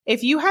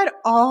If you had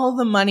all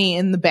the money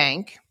in the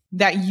bank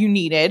that you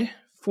needed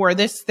for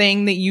this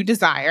thing that you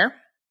desire,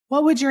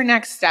 what would your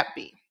next step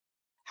be?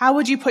 How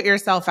would you put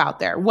yourself out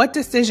there? What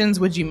decisions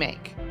would you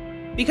make?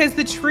 Because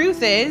the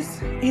truth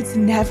is, it's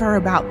never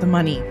about the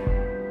money.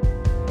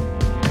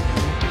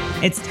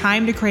 It's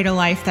time to create a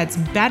life that's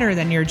better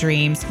than your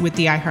dreams with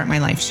the I Heart My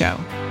Life show.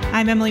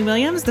 I'm Emily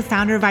Williams, the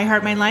founder of I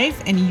Heart My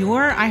Life and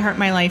your I Heart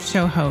My Life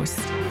show host.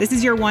 This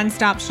is your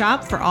one-stop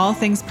shop for all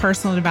things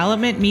personal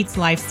development meets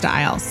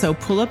lifestyle. So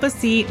pull up a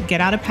seat,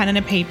 get out a pen and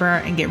a paper,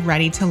 and get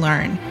ready to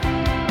learn.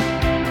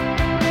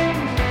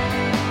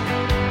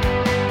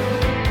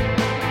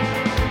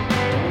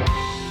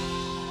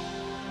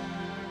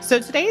 So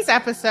today's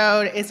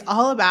episode is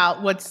all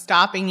about what's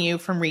stopping you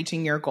from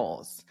reaching your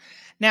goals.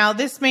 Now,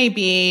 this may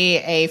be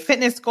a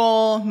fitness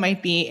goal,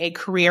 might be a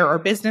career or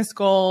business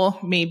goal,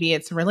 maybe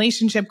it's a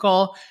relationship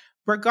goal.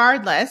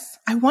 Regardless,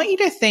 I want you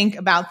to think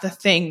about the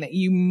thing that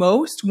you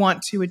most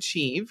want to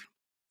achieve.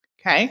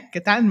 Okay,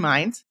 get that in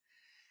mind.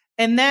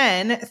 And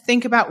then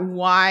think about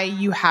why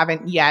you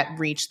haven't yet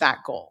reached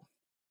that goal.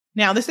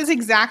 Now, this is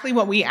exactly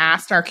what we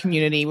asked our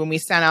community when we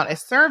sent out a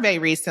survey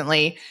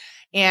recently.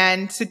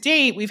 And to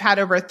date, we've had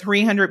over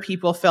 300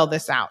 people fill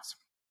this out.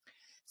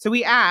 So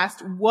we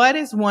asked, what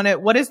is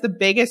the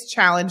biggest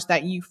challenge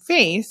that you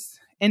face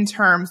in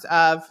terms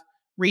of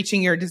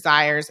reaching your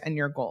desires and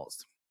your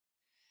goals?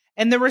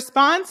 And the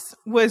response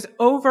was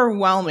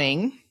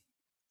overwhelming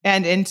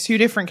and in two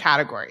different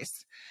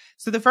categories.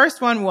 So the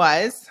first one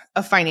was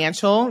a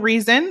financial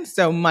reason,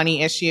 so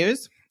money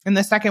issues. And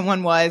the second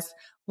one was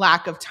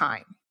lack of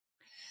time.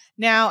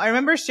 Now, I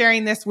remember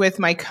sharing this with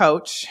my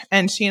coach,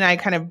 and she and I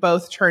kind of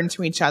both turned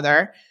to each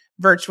other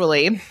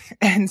virtually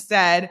and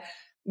said,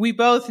 we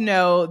both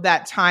know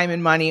that time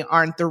and money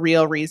aren't the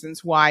real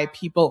reasons why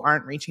people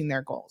aren't reaching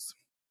their goals.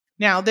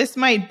 Now, this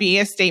might be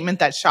a statement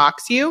that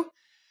shocks you.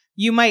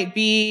 You might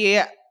be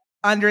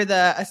under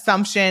the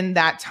assumption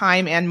that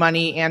time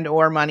and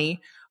or money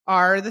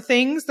are the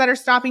things that are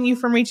stopping you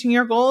from reaching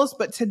your goals.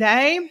 But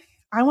today,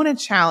 I want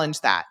to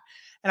challenge that.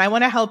 And I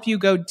want to help you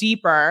go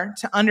deeper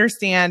to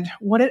understand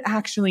what it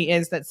actually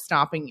is that's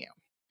stopping you.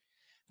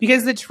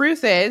 Because the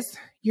truth is,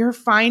 you're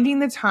finding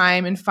the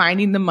time and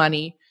finding the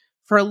money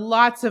for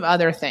lots of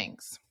other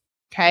things.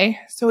 Okay?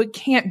 So it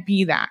can't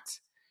be that.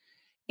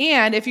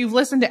 And if you've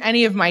listened to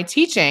any of my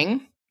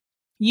teaching,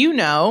 you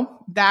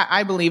know that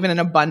I believe in an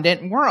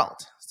abundant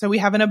world. So we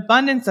have an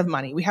abundance of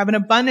money. We have an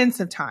abundance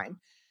of time.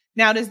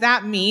 Now, does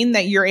that mean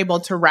that you're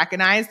able to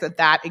recognize that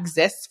that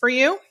exists for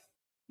you?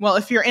 Well,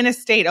 if you're in a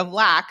state of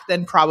lack,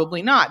 then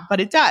probably not, but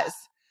it does.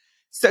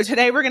 So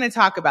today we're going to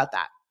talk about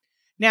that.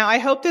 Now, I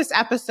hope this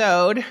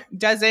episode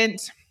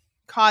doesn't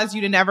cause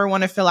you to never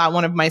want to fill out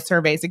one of my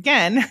surveys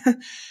again,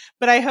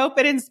 but I hope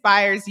it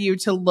inspires you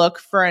to look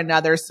for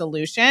another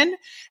solution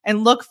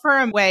and look for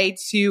a way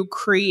to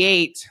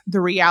create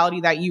the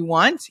reality that you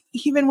want,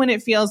 even when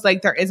it feels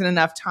like there isn't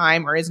enough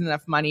time or isn't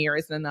enough money or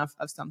isn't enough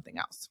of something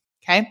else.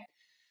 Okay.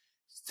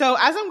 So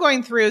as I'm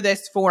going through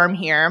this form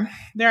here,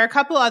 there are a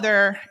couple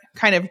other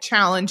kind of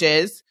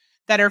challenges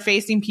that are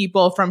facing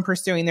people from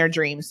pursuing their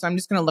dreams. So I'm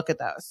just going to look at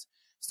those.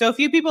 So a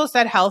few people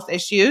said health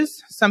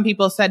issues. Some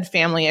people said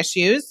family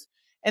issues.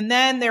 And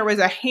then there were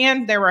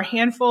a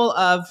handful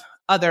of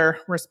other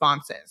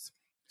responses.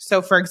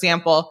 So for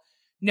example,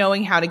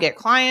 knowing how to get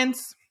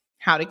clients,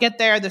 how to get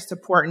there, the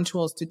support and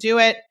tools to do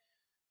it,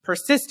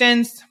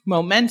 persistence,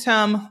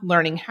 momentum,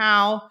 learning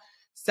how,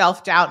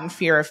 self-doubt and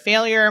fear of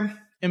failure,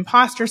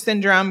 imposter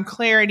syndrome,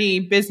 clarity,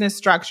 business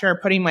structure,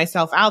 putting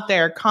myself out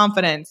there,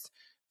 confidence,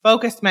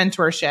 focused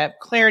mentorship,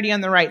 clarity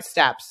on the right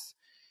steps,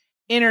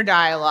 inner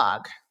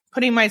dialogue,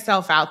 putting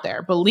myself out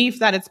there, belief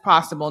that it's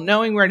possible,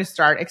 knowing where to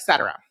start,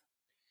 etc.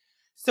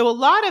 So a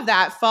lot of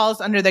that falls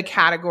under the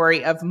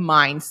category of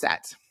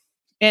mindset.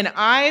 And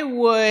I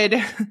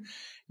would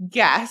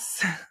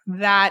guess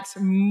that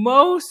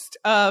most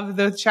of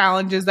the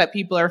challenges that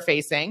people are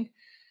facing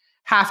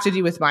have to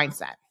do with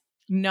mindset,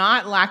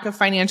 not lack of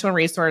financial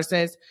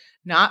resources,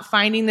 not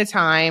finding the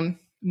time,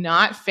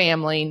 not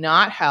family,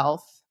 not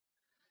health.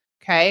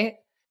 Okay.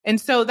 And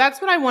so that's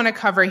what I want to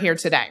cover here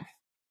today.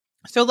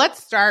 So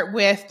let's start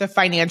with the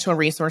financial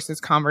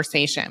resources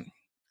conversation.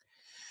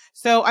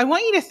 So I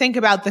want you to think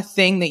about the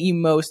thing that you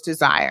most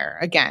desire.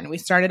 Again, we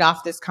started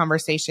off this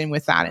conversation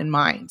with that in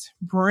mind.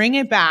 Bring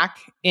it back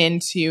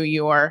into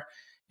your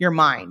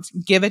mind.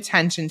 Give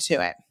attention to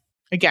it.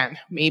 Again,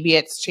 maybe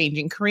it's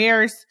changing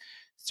careers,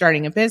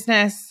 starting a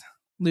business,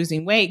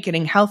 losing weight,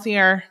 getting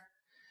healthier,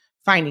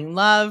 finding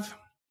love.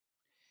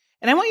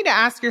 And I want you to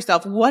ask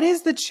yourself, what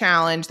is the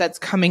challenge that's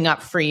coming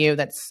up for you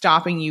that's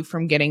stopping you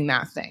from getting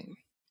that thing?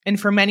 And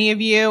for many of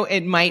you,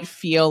 it might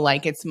feel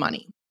like it's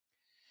money.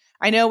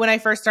 I know when I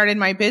first started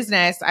my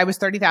business, I was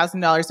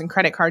 $30,000 in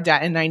credit card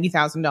debt and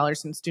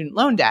 $90,000 in student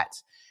loan debt.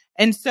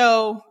 And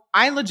so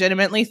I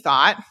legitimately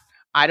thought,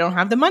 I don't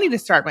have the money to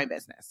start my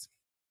business,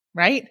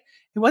 right?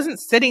 It wasn't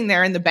sitting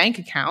there in the bank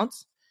account.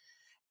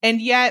 And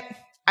yet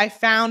I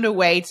found a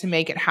way to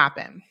make it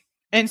happen.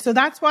 And so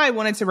that's why I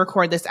wanted to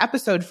record this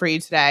episode for you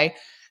today,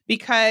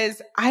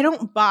 because I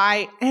don't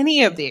buy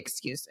any of the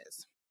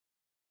excuses.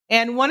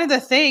 And one of the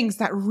things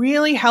that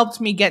really helped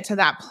me get to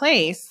that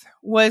place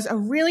was a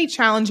really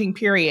challenging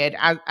period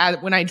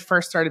when I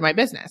first started my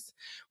business,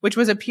 which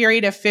was a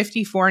period of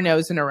 54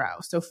 no's in a row.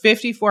 So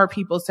 54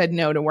 people said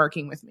no to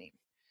working with me.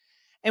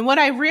 And what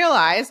I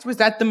realized was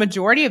that the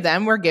majority of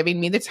them were giving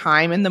me the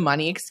time and the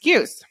money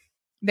excuse.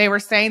 They were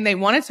saying they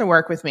wanted to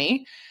work with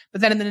me,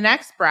 but then in the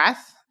next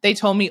breath, they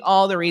told me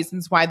all the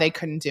reasons why they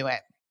couldn't do it.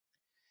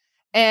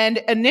 And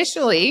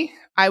initially,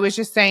 I was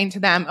just saying to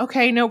them,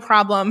 okay, no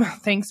problem.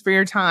 Thanks for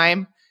your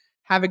time.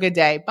 Have a good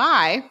day.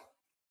 Bye.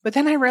 But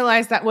then I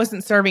realized that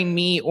wasn't serving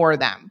me or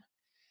them.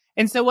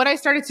 And so what I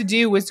started to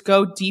do was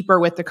go deeper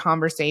with the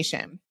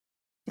conversation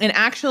and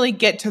actually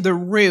get to the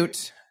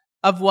root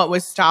of what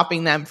was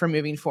stopping them from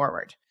moving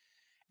forward.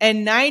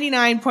 And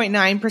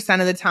 99.9%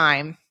 of the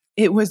time,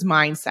 it was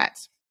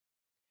mindset.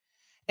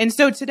 And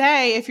so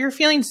today, if you're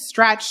feeling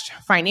stretched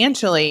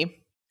financially,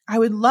 I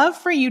would love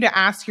for you to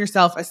ask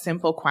yourself a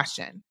simple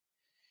question.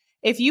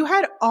 If you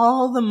had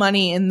all the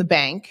money in the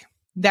bank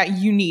that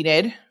you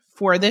needed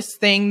for this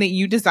thing that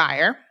you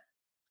desire,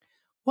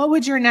 what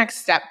would your next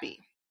step be?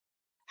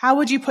 How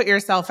would you put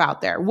yourself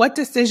out there? What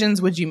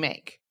decisions would you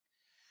make?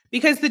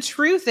 Because the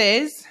truth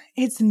is,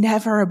 it's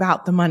never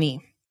about the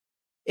money.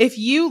 If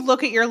you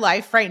look at your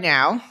life right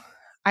now,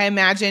 I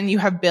imagine you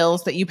have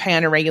bills that you pay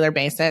on a regular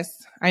basis.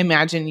 I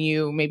imagine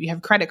you maybe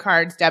have credit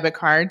cards, debit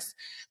cards.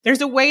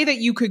 There's a way that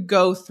you could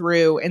go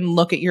through and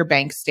look at your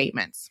bank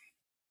statements.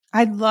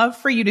 I'd love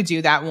for you to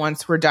do that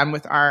once we're done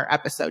with our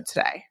episode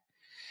today.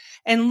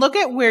 And look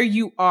at where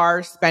you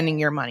are spending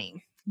your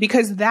money,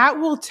 because that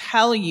will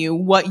tell you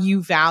what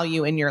you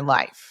value in your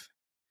life.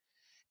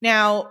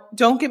 Now,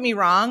 don't get me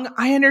wrong.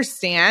 I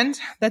understand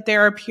that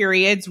there are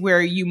periods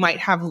where you might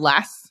have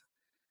less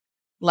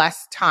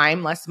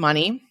time, less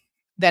money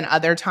than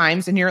other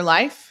times in your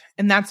life,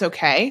 and that's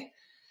okay.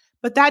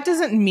 But that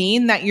doesn't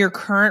mean that your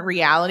current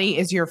reality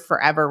is your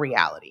forever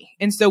reality.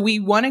 And so we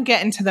want to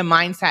get into the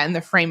mindset and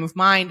the frame of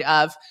mind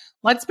of,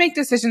 let's make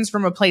decisions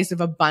from a place of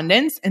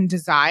abundance and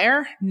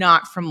desire,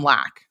 not from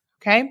lack.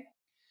 Okay?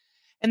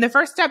 And the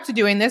first step to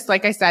doing this,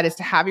 like I said, is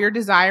to have your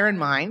desire in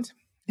mind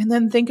and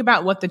then think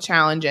about what the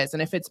challenge is.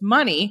 And if it's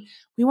money,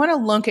 we want to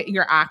look at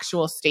your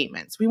actual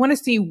statements. We want to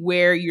see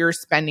where you're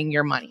spending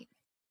your money.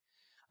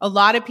 A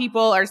lot of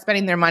people are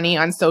spending their money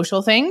on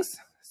social things.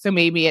 So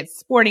maybe it's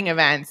sporting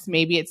events,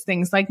 maybe it's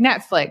things like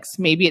Netflix,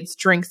 maybe it's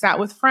drinks out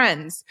with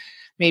friends,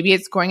 maybe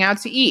it's going out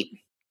to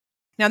eat.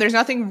 Now, there's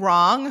nothing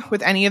wrong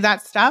with any of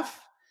that stuff,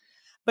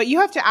 but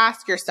you have to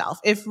ask yourself,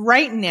 if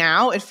right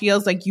now it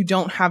feels like you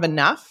don't have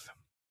enough,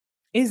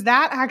 is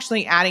that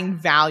actually adding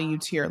value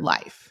to your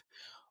life?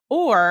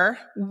 Or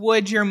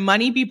would your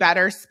money be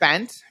better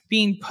spent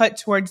being put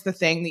towards the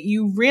thing that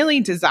you really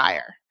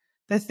desire,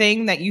 the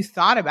thing that you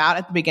thought about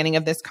at the beginning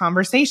of this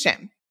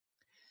conversation?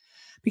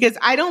 Because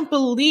I don't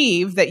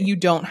believe that you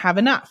don't have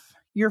enough.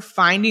 You're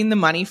finding the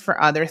money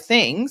for other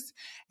things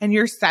and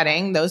you're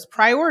setting those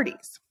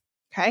priorities.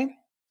 Okay.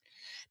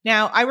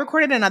 Now, I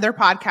recorded another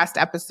podcast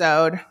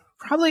episode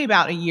probably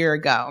about a year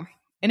ago,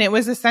 and it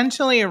was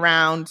essentially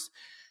around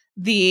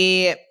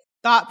the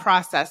thought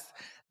process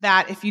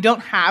that if you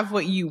don't have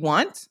what you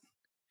want,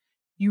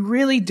 you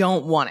really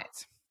don't want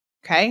it.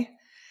 Okay.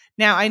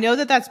 Now, I know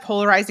that that's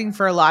polarizing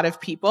for a lot of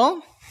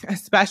people,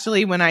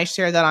 especially when I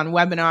share that on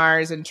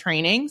webinars and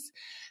trainings,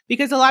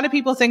 because a lot of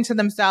people think to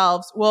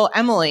themselves, well,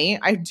 Emily,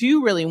 I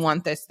do really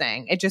want this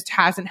thing. It just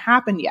hasn't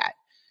happened yet.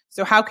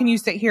 So how can you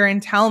sit here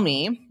and tell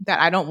me that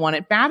I don't want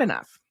it bad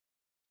enough?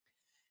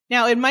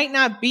 Now, it might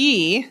not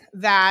be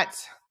that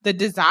the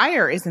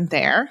desire isn't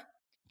there,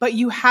 but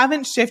you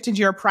haven't shifted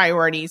your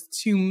priorities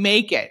to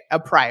make it a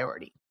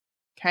priority.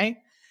 Okay.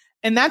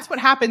 And that's what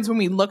happens when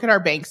we look at our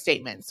bank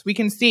statements. We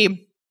can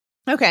see,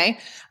 okay,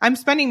 I'm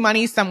spending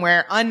money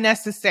somewhere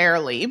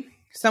unnecessarily,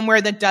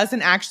 somewhere that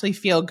doesn't actually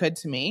feel good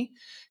to me,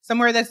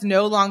 somewhere that's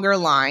no longer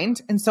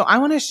aligned. And so I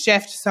want to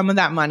shift some of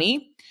that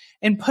money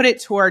and put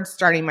it towards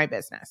starting my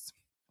business,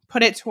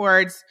 put it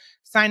towards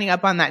signing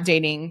up on that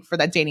dating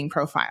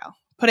profile,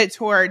 put it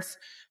towards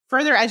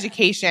further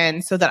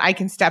education so that I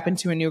can step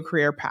into a new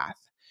career path,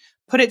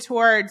 put it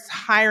towards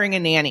hiring a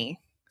nanny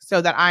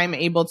so that I'm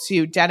able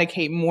to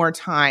dedicate more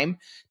time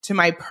to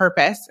my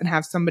purpose and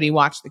have somebody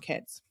watch the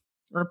kids,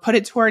 or put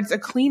it towards a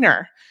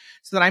cleaner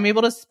so that I'm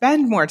able to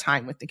spend more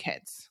time with the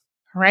kids.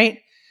 All right.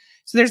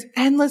 So there's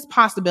endless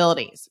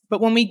possibilities. But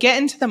when we get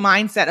into the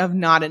mindset of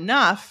not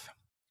enough,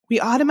 we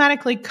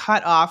automatically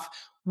cut off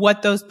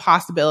what those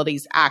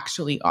possibilities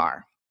actually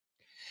are.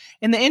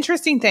 And the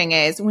interesting thing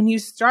is, when you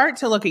start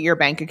to look at your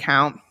bank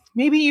account,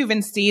 maybe you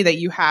even see that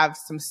you have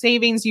some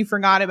savings you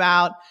forgot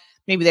about.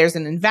 Maybe there's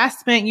an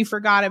investment you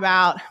forgot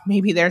about.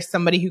 Maybe there's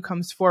somebody who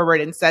comes forward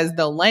and says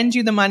they'll lend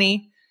you the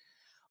money.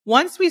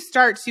 Once we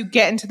start to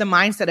get into the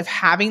mindset of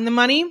having the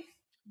money,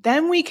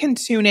 then we can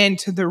tune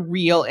into the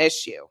real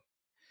issue.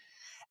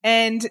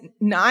 And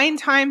 9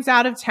 times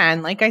out of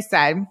 10, like I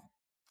said,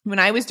 when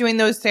I was doing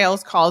those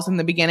sales calls in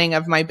the beginning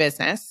of my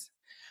business,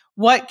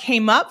 what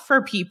came up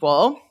for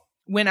people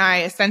when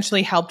I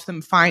essentially helped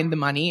them find the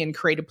money and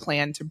create a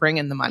plan to bring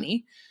in the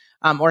money.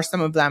 Or some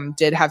of them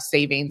did have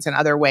savings and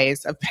other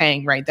ways of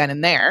paying right then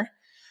and there.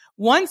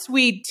 Once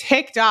we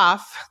ticked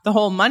off the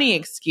whole money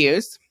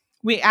excuse,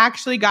 we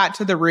actually got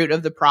to the root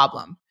of the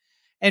problem.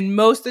 And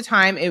most of the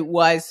time it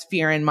was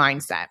fear and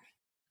mindset.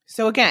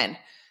 So again,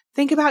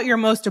 think about your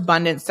most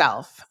abundant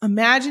self.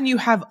 Imagine you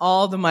have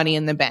all the money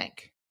in the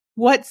bank.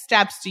 What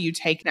steps do you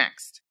take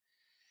next?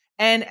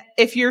 And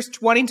if you're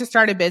wanting to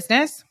start a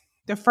business,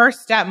 the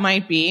first step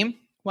might be,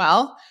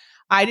 well,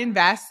 I'd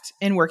invest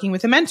in working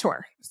with a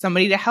mentor,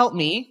 somebody to help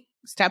me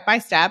step by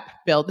step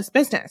build this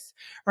business.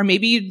 Or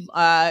maybe you'd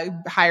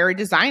hire a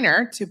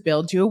designer to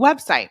build you a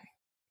website.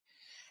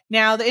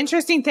 Now, the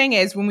interesting thing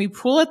is when we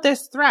pull at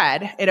this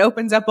thread, it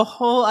opens up a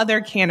whole other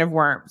can of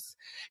worms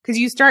because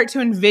you start to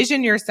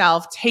envision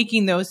yourself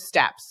taking those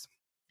steps.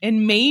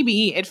 And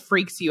maybe it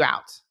freaks you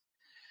out.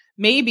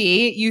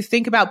 Maybe you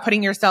think about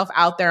putting yourself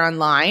out there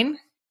online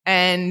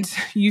and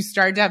you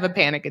start to have a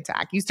panic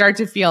attack. You start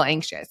to feel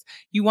anxious.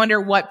 You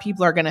wonder what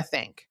people are going to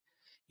think.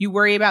 You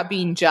worry about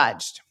being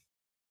judged.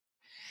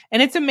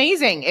 And it's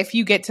amazing if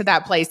you get to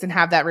that place and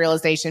have that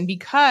realization,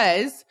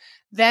 because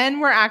then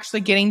we're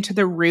actually getting to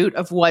the root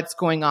of what's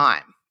going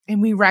on.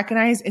 And we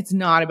recognize it's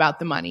not about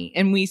the money.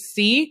 And we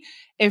see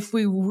if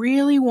we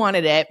really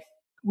wanted it,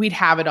 we'd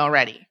have it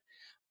already.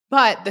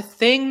 But the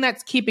thing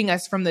that's keeping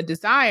us from the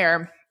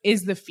desire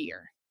is the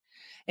fear.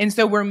 And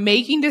so we're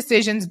making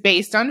decisions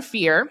based on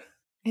fear,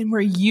 and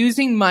we're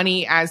using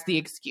money as the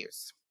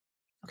excuse.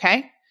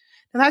 Okay?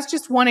 Now that's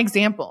just one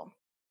example.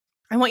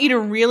 I want you to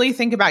really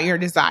think about your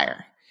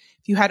desire.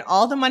 If you had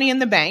all the money in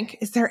the bank,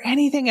 is there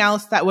anything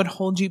else that would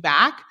hold you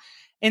back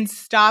and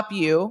stop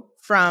you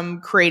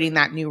from creating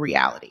that new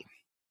reality?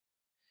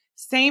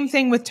 Same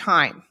thing with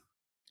time.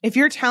 If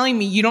you're telling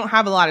me you don't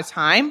have a lot of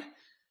time,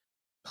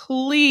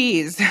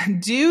 please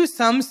do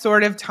some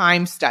sort of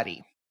time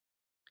study.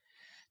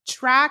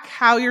 Track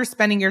how you're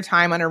spending your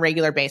time on a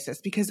regular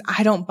basis, because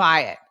I don't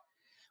buy it.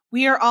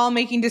 We are all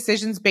making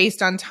decisions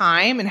based on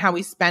time and how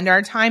we spend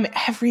our time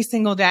every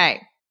single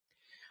day.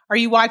 Are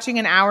you watching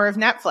an hour of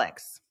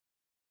Netflix?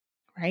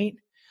 Right?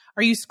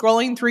 Are you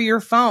scrolling through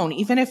your phone?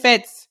 Even if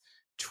it's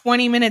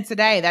 20 minutes a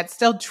day, that's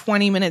still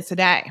 20 minutes a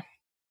day.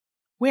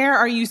 Where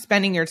are you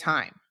spending your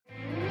time?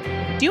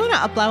 Do you want to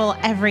uplevel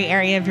every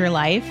area of your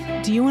life?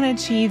 Do you want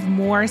to achieve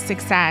more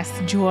success,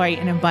 joy,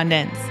 and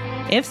abundance?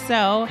 If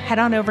so, head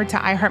on over to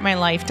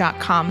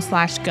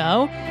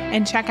iheartmylife.com/go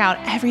and check out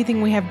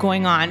everything we have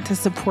going on to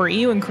support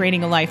you in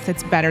creating a life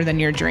that's better than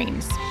your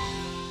dreams.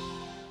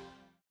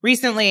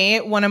 Recently,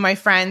 one of my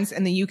friends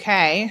in the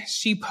UK,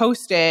 she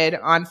posted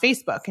on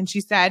Facebook and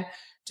she said,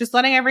 just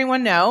letting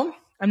everyone know,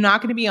 I'm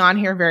not going to be on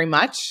here very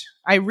much.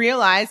 I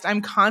realized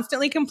I'm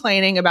constantly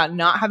complaining about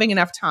not having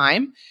enough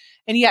time,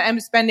 and yet I'm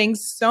spending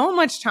so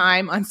much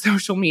time on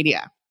social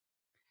media.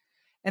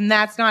 And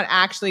that's not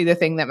actually the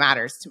thing that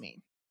matters to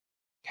me.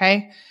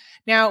 Okay.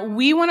 Now,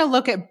 we want to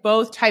look at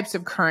both types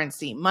of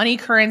currency, money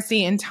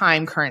currency and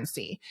time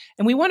currency.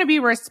 And we want to be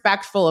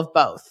respectful of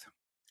both.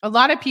 A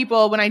lot of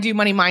people, when I do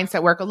money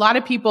mindset work, a lot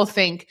of people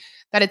think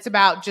that it's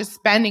about just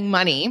spending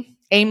money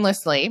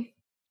aimlessly,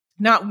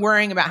 not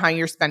worrying about how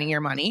you're spending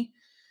your money,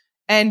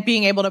 and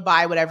being able to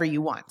buy whatever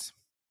you want.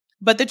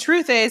 But the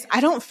truth is,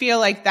 I don't feel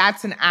like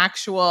that's an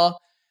actual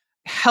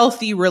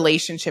healthy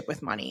relationship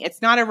with money.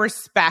 It's not a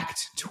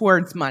respect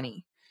towards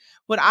money.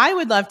 What I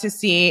would love to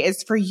see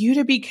is for you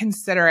to be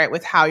considerate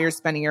with how you're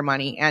spending your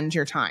money and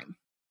your time,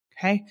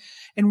 okay?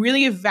 And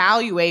really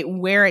evaluate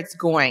where it's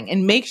going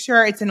and make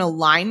sure it's in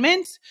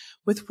alignment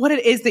with what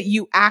it is that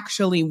you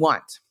actually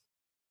want.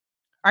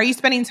 Are you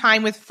spending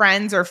time with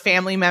friends or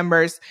family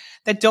members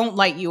that don't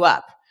light you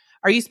up?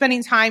 Are you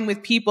spending time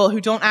with people who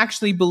don't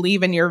actually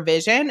believe in your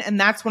vision? And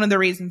that's one of the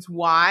reasons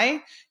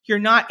why you're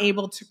not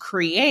able to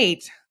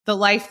create the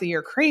life that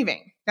you're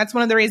craving. That's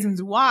one of the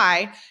reasons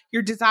why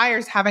your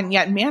desires haven't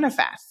yet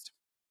manifest.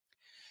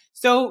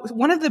 So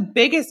one of the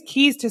biggest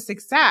keys to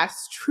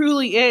success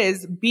truly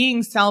is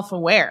being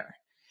self-aware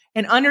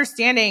and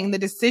understanding the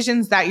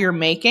decisions that you're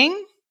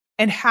making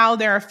and how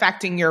they're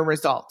affecting your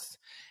results.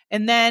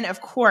 And then,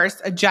 of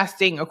course,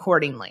 adjusting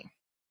accordingly.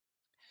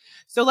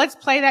 So let's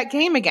play that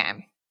game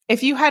again.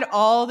 If you had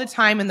all the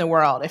time in the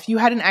world, if you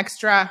had an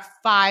extra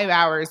 5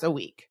 hours a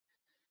week,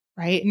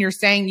 right? And you're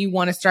saying you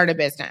want to start a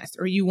business,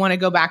 or you want to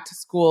go back to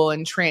school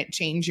and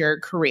change your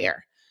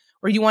career,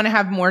 or you want to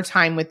have more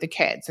time with the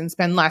kids and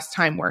spend less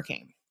time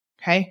working.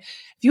 Okay.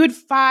 If you had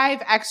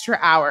 5 extra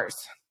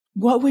hours,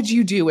 what would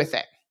you do with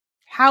it?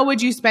 How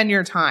would you spend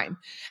your time?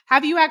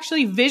 Have you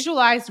actually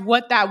visualized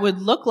what that would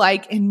look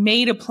like and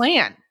made a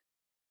plan?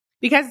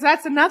 Because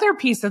that's another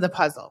piece of the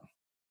puzzle.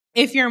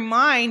 If your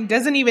mind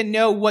doesn't even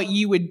know what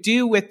you would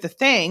do with the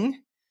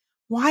thing,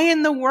 why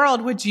in the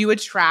world would you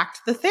attract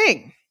the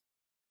thing?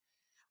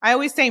 I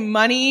always say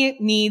money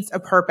needs a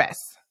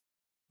purpose.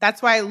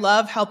 That's why I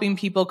love helping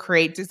people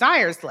create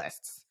desires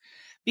lists,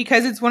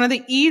 because it's one of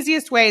the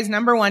easiest ways,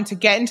 number one, to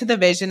get into the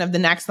vision of the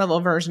next level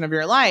version of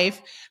your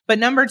life. But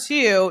number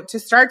two, to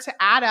start to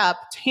add up,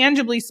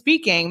 tangibly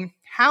speaking,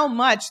 how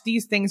much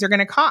these things are going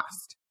to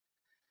cost.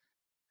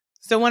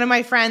 So one of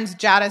my friends,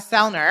 Jada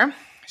Selner,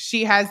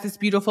 she has this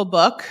beautiful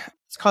book.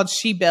 It's called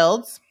She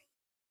Builds.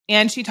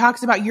 And she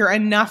talks about your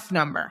enough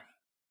number,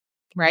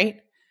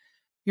 right?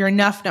 Your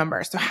enough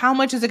number. So how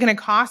much is it going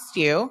to cost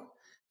you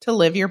to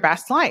live your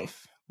best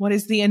life? What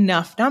is the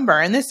enough number?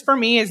 And this for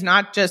me is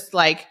not just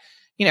like,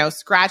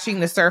 scratching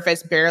the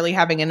surface, barely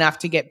having enough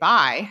to get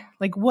by.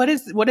 Like what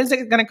is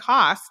it going to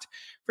cost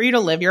for you to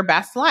live your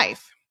best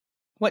life?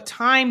 What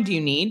time do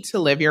you need to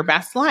live your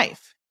best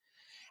life?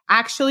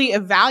 Actually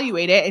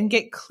evaluate it and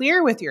get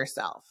clear with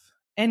yourself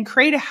and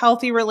create a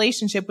healthy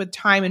relationship with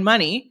time and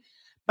money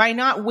by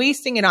not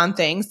wasting it on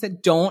things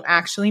that don't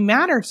actually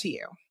matter to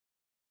you.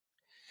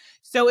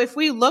 So if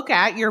we look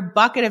at your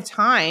bucket of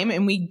time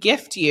and we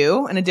gift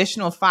you an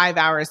additional 5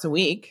 hours a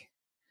week,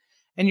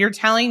 and you're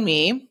telling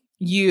me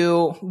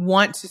you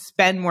want to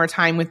spend more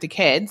time with the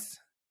kids,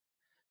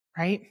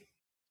 right?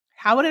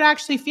 How would it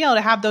actually feel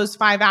to have those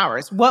 5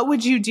 hours? What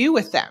would you do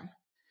with them?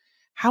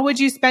 How would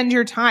you spend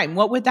your time?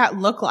 What would that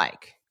look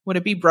like? Would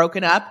it be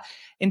broken up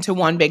into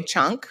one big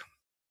chunk?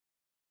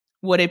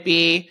 Would it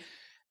be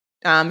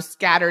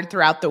scattered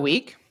throughout the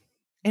week?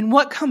 And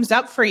what comes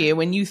up for you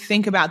when you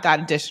think about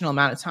that additional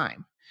amount of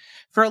time?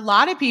 For a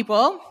lot of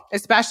people,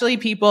 especially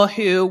people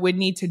who would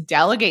need to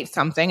delegate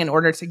something in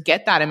order to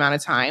get that amount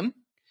of time,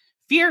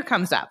 fear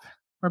comes up.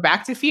 We're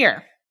back to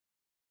fear.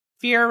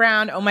 Fear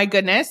around, oh my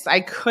goodness,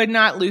 I could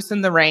not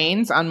loosen the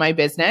reins on my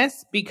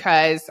business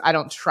because I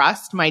don't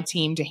trust my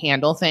team to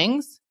handle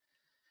things.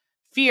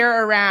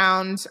 Fear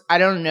around, I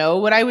don't know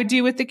what I would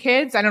do with the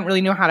kids. I don't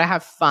really know how to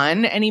have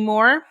fun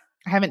anymore.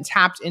 I haven't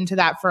tapped into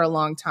that for a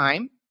long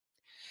time.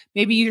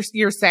 Maybe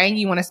you're saying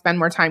you want to spend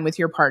more time with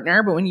your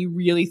partner, but when you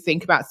really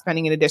think about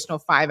spending an additional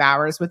 5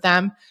 hours with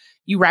them,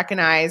 you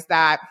recognize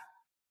that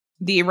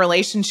the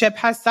relationship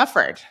has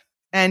suffered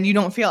and you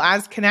don't feel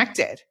as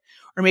connected,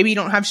 or maybe you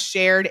don't have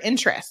shared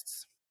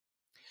interests.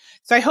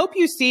 So I hope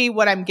you see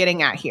what I'm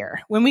getting at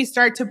here. When we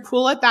start to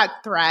pull at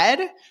that thread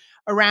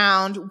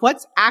around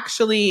what's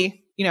actually,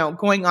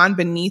 going on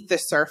beneath the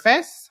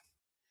surface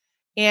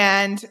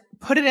and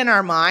put it in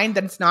our mind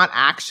that it's not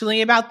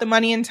actually about the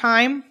money and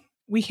time,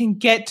 we can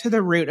get to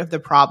the root of the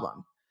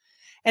problem.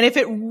 And if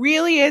it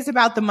really is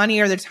about the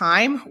money or the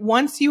time,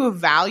 once you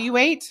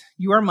evaluate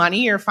your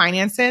money, your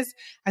finances,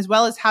 as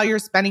well as how you're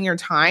spending your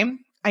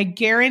time, I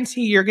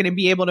guarantee you're going to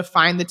be able to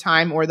find the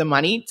time or the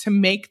money to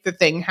make the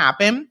thing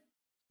happen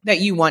that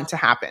you want to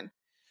happen.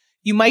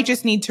 You might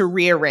just need to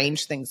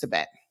rearrange things a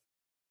bit.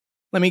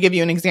 Let me give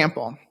you an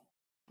example.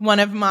 One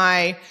of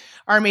our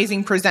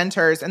amazing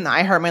presenters in the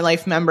I Heart My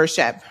Life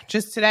membership,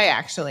 just today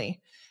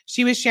actually,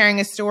 she was sharing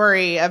a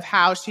story of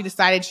how she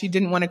decided she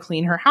didn't want to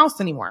clean her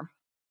house anymore.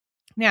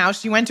 Now,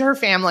 she went to her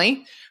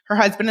family, her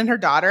husband and her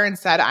daughter, and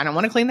said, I don't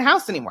want to clean the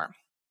house anymore.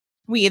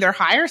 We either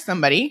hire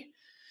somebody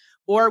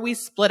or we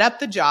split up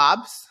the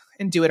jobs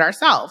and do it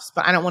ourselves,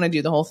 but I don't want to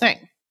do the whole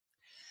thing.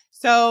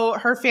 So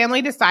her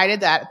family decided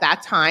that at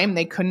that time,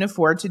 they couldn't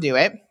afford to do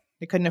it.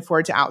 They couldn't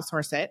afford to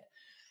outsource it.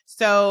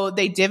 So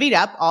they divvied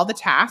up all the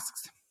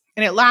tasks,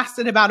 and it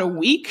lasted about a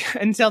week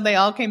until they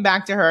all came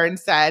back to her and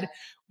said,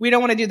 we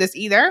don't want to do this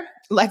either.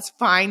 Let's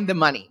find the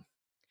money.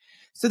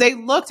 So they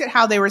looked at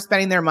how they were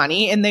spending their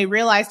money, and they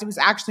realized it was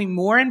actually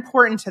more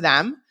important to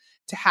them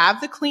to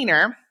have the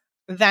cleaner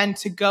than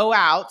to go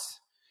out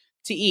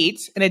to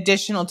eat an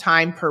additional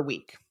time per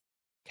week.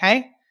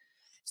 Okay?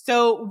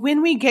 So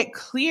when we get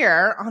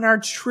clear on our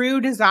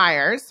true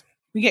desires,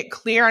 we get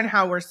clear on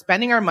how we're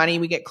spending our money,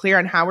 we get clear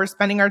on how we're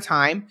spending our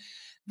time,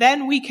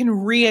 then we can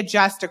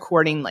readjust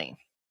accordingly.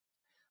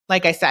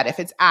 Like I said, if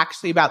it's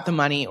actually about the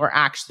money or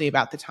actually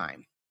about the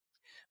time.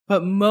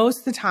 But most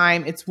of the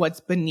time, it's what's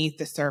beneath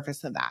the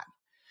surface of that.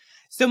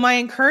 So my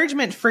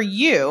encouragement for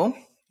you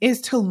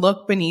is to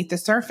look beneath the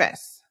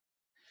surface.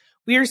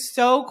 We are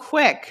so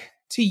quick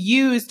to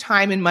use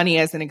time and money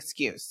as an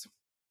excuse.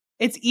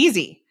 It's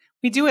easy.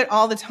 We do it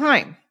all the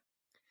time.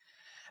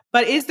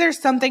 But is there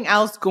something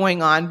else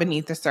going on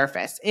beneath the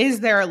surface? Is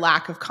there a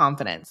lack of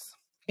confidence?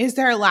 Is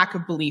there a lack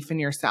of belief in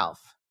yourself?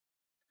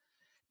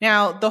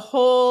 Now, the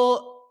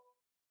whole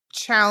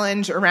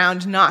challenge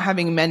around not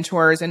having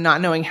mentors and not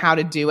knowing how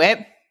to do it,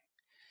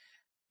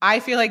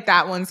 I feel like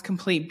that one's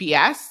complete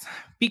BS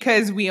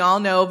because we all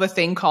know of a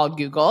thing called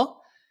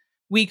Google.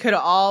 We could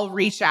all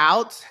reach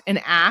out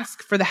and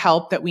ask for the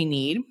help that we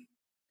need.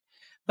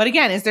 But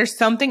again, is there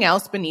something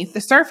else beneath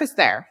the surface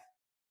there?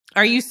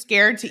 Are you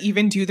scared to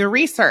even do the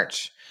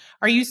research?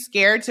 Are you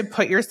scared to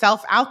put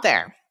yourself out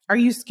there? Are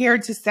you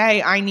scared to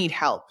say, I need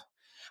help?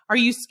 Are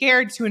you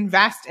scared to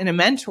invest in a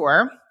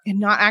mentor and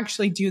not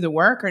actually do the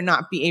work or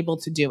not be able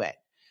to do it?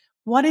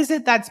 What is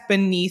it that's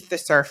beneath the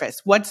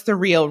surface? What's the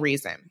real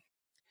reason?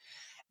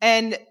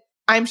 And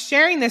I'm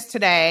sharing this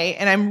today,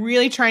 and I'm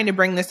really trying to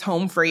bring this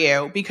home for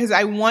you because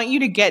I want you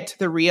to get to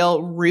the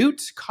real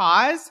root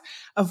cause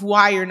of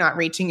why you're not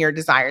reaching your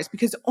desires,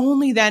 because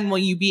only then will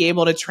you be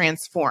able to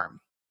transform.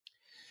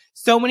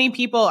 So many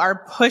people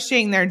are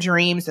pushing their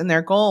dreams and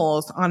their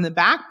goals on the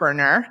back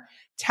burner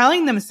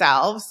telling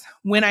themselves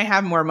when I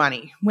have more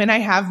money, when I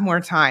have more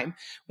time,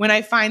 when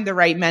I find the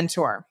right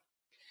mentor.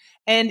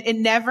 And it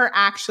never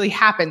actually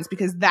happens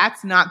because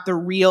that's not the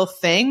real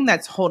thing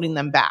that's holding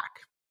them back.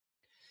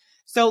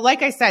 So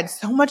like I said,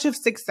 so much of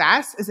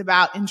success is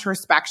about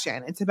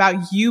introspection. It's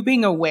about you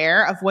being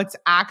aware of what's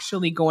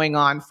actually going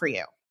on for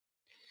you.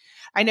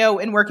 I know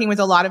in working with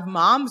a lot of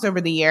moms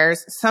over the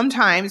years,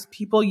 sometimes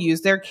people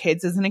use their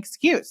kids as an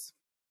excuse.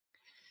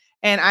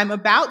 And I'm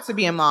about to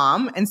be a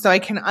mom, and so I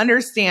can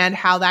understand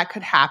how that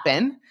could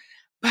happen.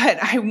 But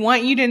I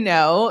want you to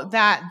know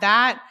that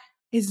that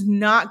is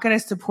not going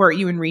to support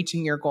you in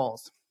reaching your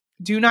goals.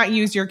 Do not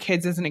use your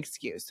kids as an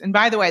excuse. And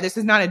by the way, this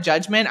is not a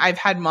judgment. I've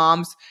had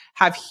moms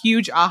have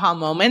huge aha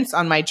moments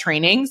on my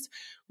trainings,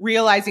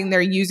 realizing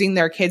they're using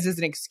their kids as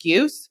an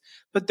excuse.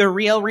 But the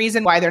real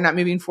reason why they're not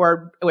moving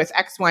forward with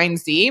X, Y, and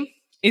Z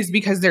is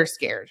because they're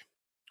scared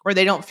or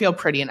they don't feel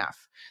pretty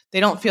enough.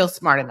 They don't feel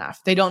smart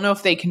enough. They don't know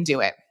if they can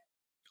do it.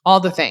 All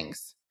the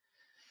things.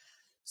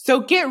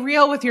 So get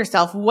real with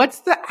yourself.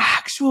 What's the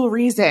actual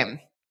reason?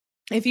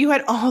 If you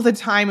had all the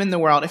time in the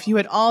world, if you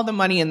had all the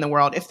money in the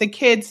world, if the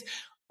kids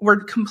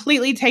were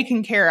completely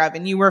taken care of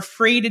and you were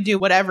free to do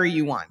whatever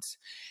you want.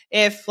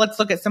 Let's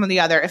look at some of the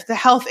other, if the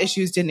health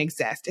issues didn't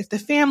exist, if the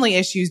family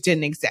issues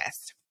didn't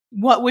exist,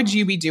 what would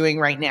you be doing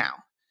right now?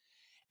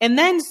 And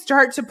then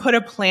start to put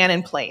a plan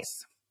in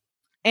place.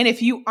 And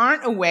if you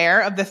aren't aware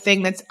of the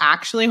thing that's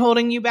actually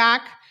holding you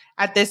back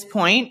at this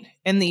point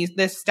in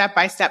this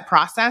step-by-step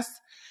process,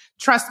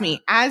 trust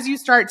me, as you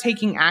start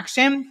taking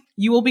action,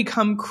 you will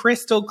become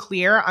crystal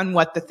clear on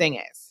what the thing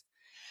is.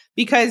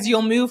 Because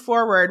you'll move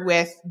forward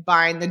with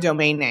buying the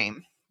domain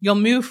name. You'll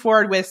move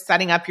forward with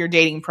setting up your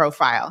dating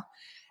profile.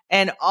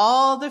 And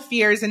all the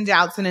fears and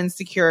doubts and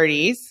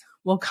insecurities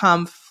will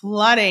come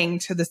flooding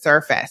to the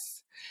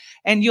surface.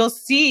 And you'll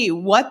see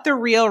what the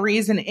real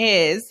reason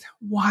is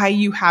why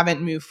you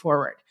haven't moved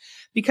forward.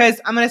 Because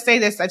I'm going to say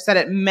this, I've said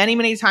it many,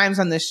 many times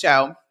on this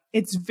show.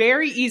 It's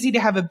very easy to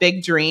have a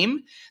big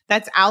dream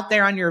that's out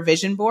there on your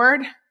vision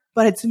board,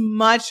 but it's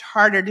much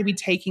harder to be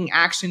taking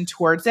action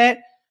towards it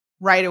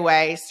right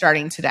away,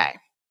 starting today.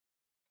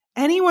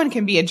 Anyone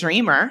can be a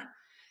dreamer.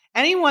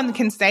 Anyone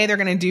can say they're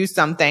going to do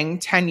something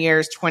 10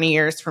 years, 20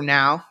 years from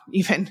now,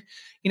 even,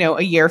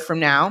 a year from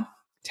now,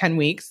 10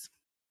 weeks.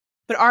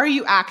 But are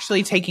you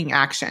actually taking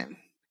action?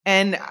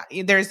 And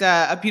there's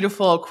a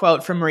beautiful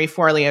quote from Marie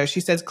Forleo.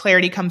 She says,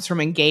 clarity comes from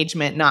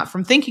engagement, not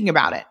from thinking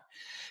about it.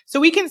 So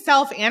we can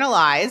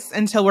self-analyze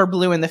until we're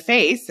blue in the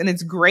face, and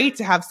it's great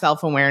to have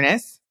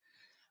self-awareness,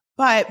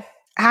 but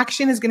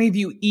action is going to give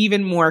you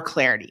even more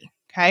clarity.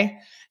 Okay.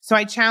 So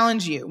I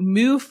challenge you,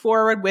 move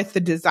forward with the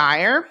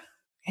desire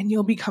and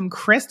you'll become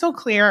crystal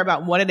clear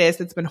about what it is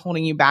that's been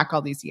holding you back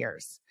all these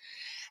years.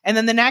 And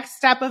then the next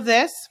step of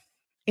this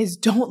is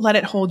don't let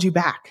it hold you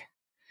back.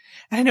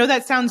 And I know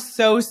that sounds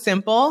so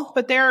simple,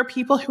 but there are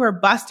people who are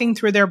busting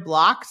through their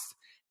blocks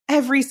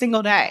every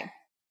single day.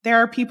 There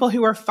are people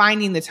who are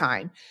finding the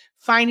time,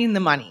 finding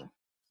the money,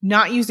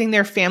 not using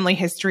their family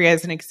history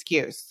as an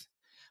excuse,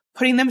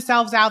 putting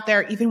themselves out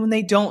there even when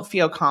they don't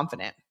feel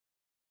confident.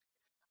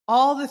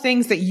 All the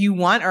things that you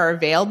want are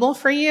available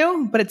for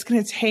you, but it's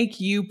going to take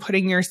you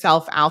putting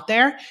yourself out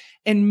there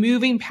and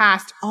moving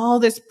past all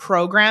this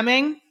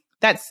programming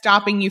that's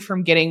stopping you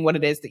from getting what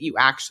it is that you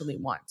actually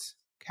want.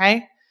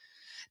 Okay.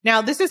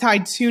 Now, this is how I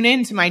tune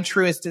into my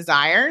truest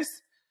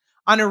desires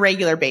on a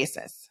regular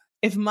basis.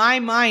 If my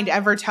mind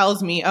ever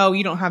tells me, oh,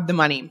 you don't have the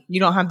money, you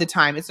don't have the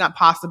time, it's not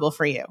possible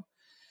for you.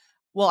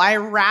 Well, I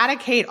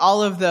eradicate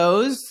all of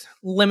those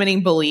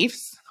limiting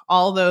beliefs,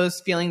 all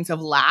those feelings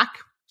of lack.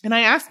 And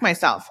I ask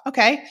myself,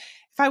 okay,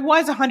 if I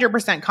was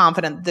 100%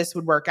 confident this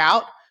would work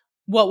out,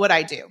 what would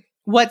I do?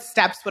 What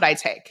steps would I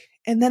take?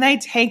 And then I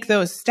take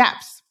those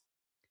steps.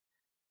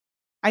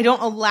 I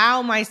don't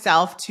allow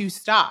myself to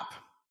stop.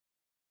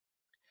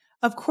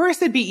 Of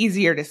course, it'd be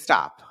easier to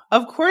stop.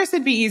 Of course,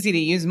 it'd be easy to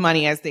use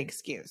money as the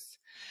excuse.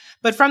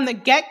 But from the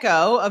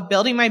get-go of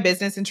building my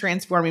business and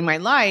transforming my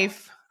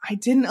life, I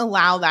didn't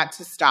allow that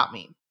to stop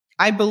me.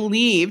 I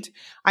believed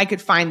I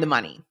could find the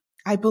money.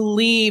 I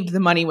believed the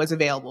money was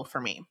available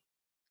for me.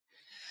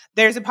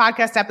 There's a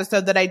podcast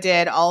episode that I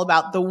did all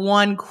about the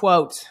one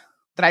quote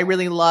that I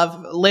really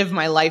live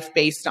my life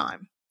based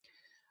on.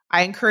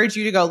 I encourage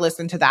you to go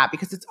listen to that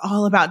because it's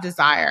all about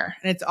desire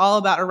and it's all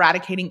about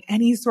eradicating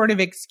any sort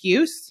of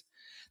excuse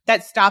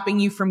that's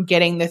stopping you from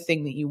getting the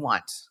thing that you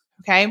want.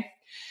 Okay.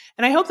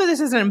 And I hope that this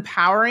is an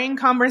empowering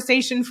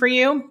conversation for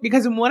you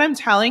because what I'm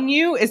telling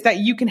you is that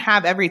you can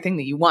have everything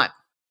that you want.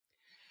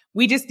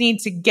 We just need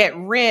to get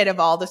rid of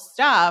all the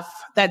stuff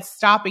that's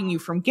stopping you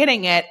from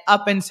getting it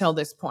up until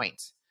this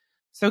point.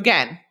 So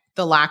again,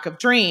 the lack of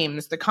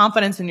dreams, the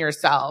confidence in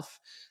yourself,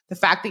 the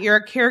fact that you're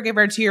a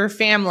caregiver to your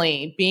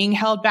family, being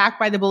held back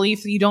by the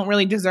belief that you don't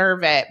really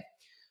deserve it,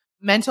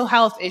 mental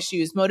health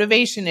issues,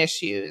 motivation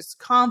issues,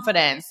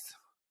 confidence,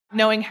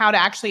 knowing how to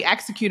actually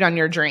execute on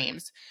your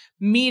dreams,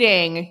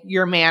 meeting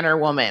your man or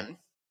woman.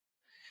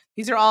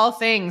 These are all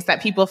things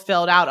that people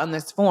filled out on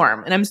this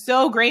form. And I'm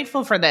so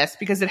grateful for this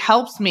because it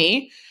helps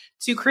me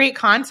to create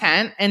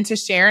content and to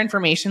share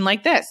information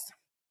like this.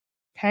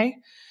 Okay.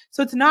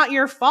 So it's not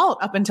your fault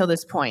up until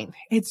this point.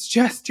 It's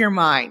just your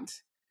mind.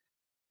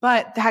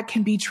 But that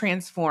can be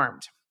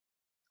transformed.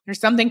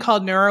 There's something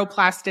called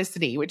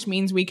neuroplasticity, which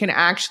means we can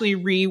actually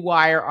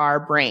rewire our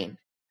brain.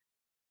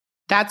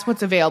 That's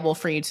what's available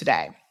for you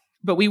today.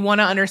 But we want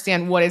to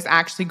understand what is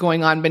actually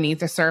going on beneath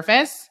the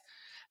surface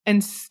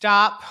and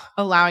stop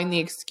allowing the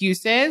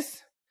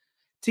excuses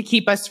to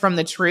keep us from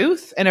the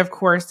truth and, of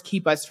course,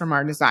 keep us from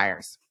our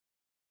desires.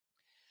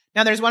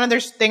 Now, there's one other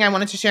thing I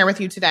wanted to share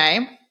with you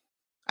today.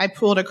 I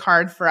pulled a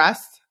card for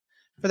us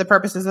for the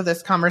purposes of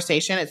this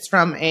conversation. It's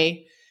from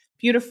a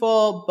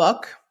beautiful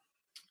book,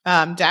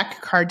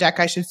 card deck,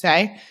 I should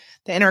say,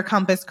 the Inner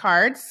Compass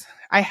cards.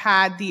 I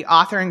had the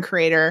author and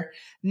creator,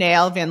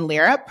 Nael Van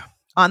Lierop,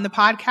 on the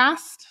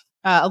podcast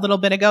a little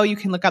bit ago. You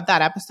can look up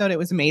that episode. It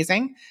was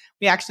amazing.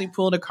 We actually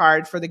pulled a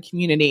card for the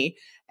community,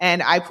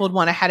 and I pulled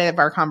one ahead of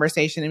our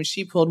conversation, and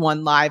she pulled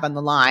one live on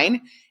the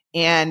line,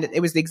 and it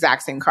was the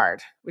exact same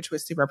card, which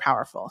was super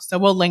powerful. So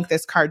we'll link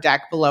this card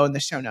deck below in the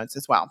show notes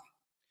as well.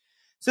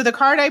 So the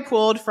card I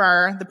pulled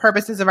for the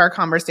purposes of our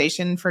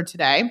conversation for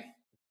today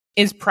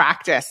is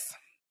practice.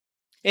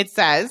 It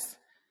says,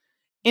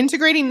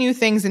 integrating new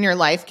things in your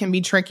life can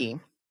be tricky.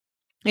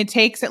 It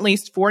takes at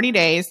least 40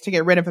 days to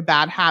get rid of a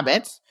bad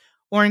habit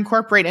or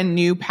incorporate a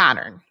new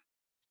pattern.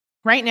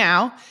 Right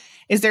now,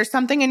 is there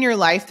something in your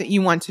life that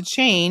you want to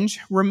change,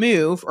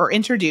 remove, or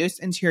introduce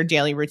into your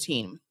daily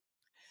routine?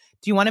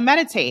 Do you want to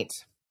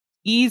meditate?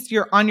 Ease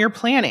on your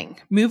planning.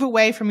 Move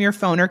away from your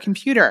phone or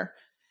computer.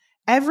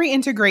 Every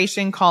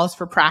integration calls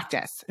for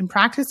practice, and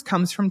practice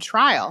comes from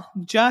trial.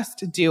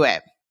 Just do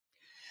it.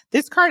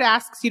 This card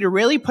asks you to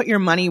really put your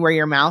money where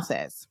your mouth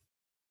is.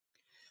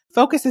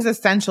 Focus is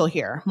essential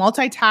here.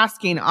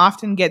 Multitasking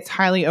often gets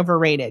highly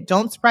overrated.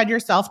 Don't spread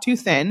yourself too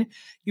thin.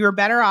 You are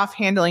better off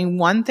handling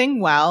one thing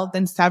well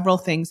than several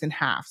things in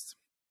halves.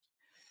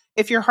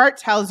 If your heart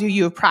tells you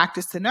you have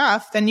practiced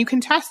enough, then you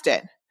can test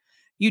it.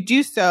 You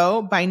do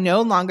so by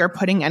no longer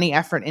putting any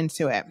effort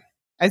into it.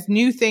 As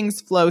new things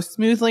flow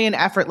smoothly and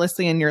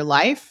effortlessly in your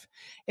life,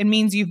 it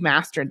means you've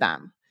mastered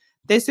them.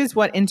 This is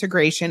what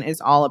integration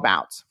is all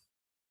about.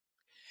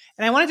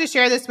 And I wanted to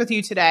share this with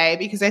you today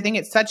because I think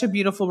it's such a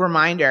beautiful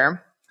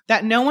reminder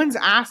that no one's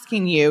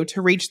asking you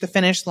to reach the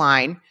finish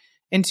line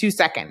in 2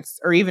 seconds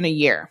or even a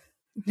year.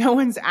 No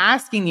one's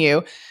asking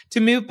you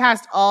to move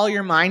past all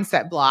your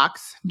mindset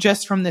blocks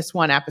just from this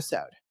one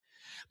episode.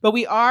 But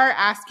we are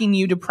asking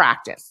you to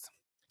practice,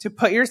 to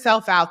put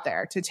yourself out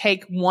there, to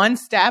take one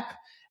step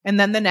and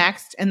then the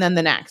next and then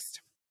the next.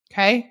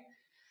 Okay?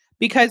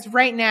 Because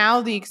right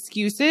now, the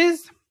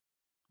excuses,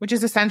 which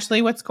is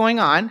essentially what's going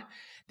on,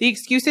 the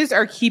excuses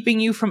are keeping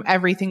you from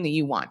everything that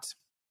you want.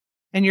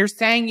 And you're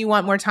saying you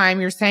want more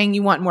time, you're saying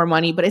you want more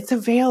money, but it's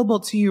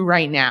available to you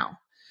right now.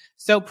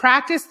 So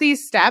practice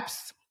these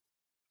steps,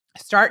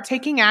 start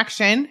taking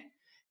action,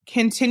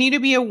 continue to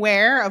be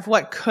aware of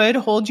what could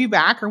hold you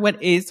back or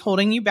what is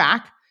holding you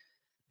back,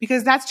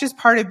 because that's just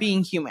part of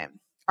being human.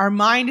 Our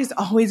mind is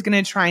always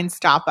going to try and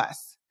stop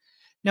us.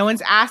 No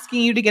one's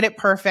asking you to get it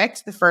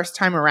perfect the first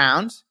time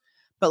around.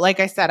 But like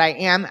I said, I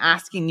am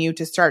asking you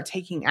to start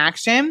taking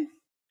action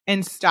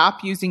and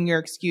stop using your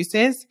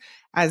excuses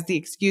as the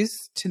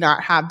excuse to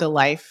not have the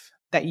life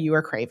that you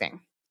are craving.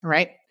 All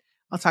right?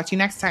 I'll talk to you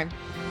next time.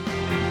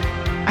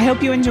 I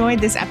hope you enjoyed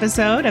this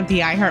episode of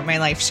the I Heart My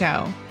Life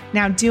show.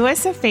 Now do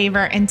us a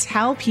favor and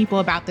tell people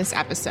about this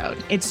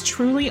episode. It's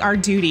truly our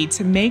duty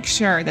to make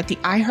sure that the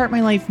I Heart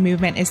My Life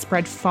movement is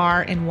spread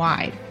far and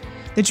wide.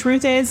 The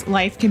truth is,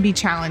 life can be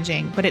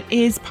challenging, but it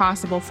is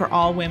possible for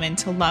all women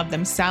to love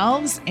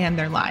themselves and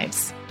their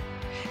lives.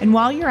 And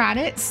while you're at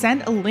it,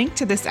 send a link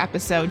to this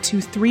episode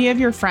to 3 of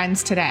your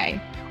friends today,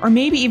 or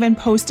maybe even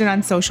post it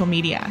on social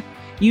media.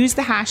 Use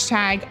the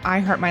hashtag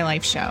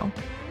 #IHeartMyLifeShow.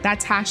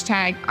 That's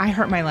hashtag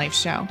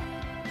 #IHeartMyLifeShow.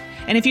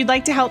 And if you'd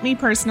like to help me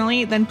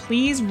personally, then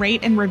please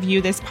rate and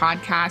review this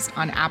podcast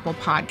on Apple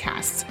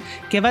Podcasts.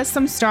 Give us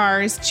some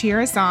stars,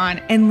 cheer us on,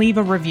 and leave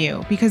a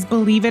review, because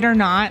believe it or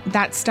not,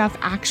 that stuff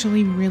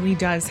actually really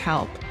does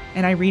help.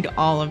 And I read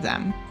all of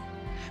them.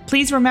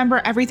 Please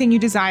remember, everything you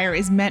desire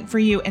is meant for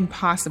you and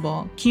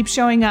possible. Keep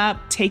showing up,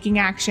 taking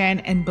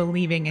action, and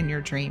believing in your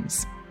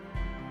dreams.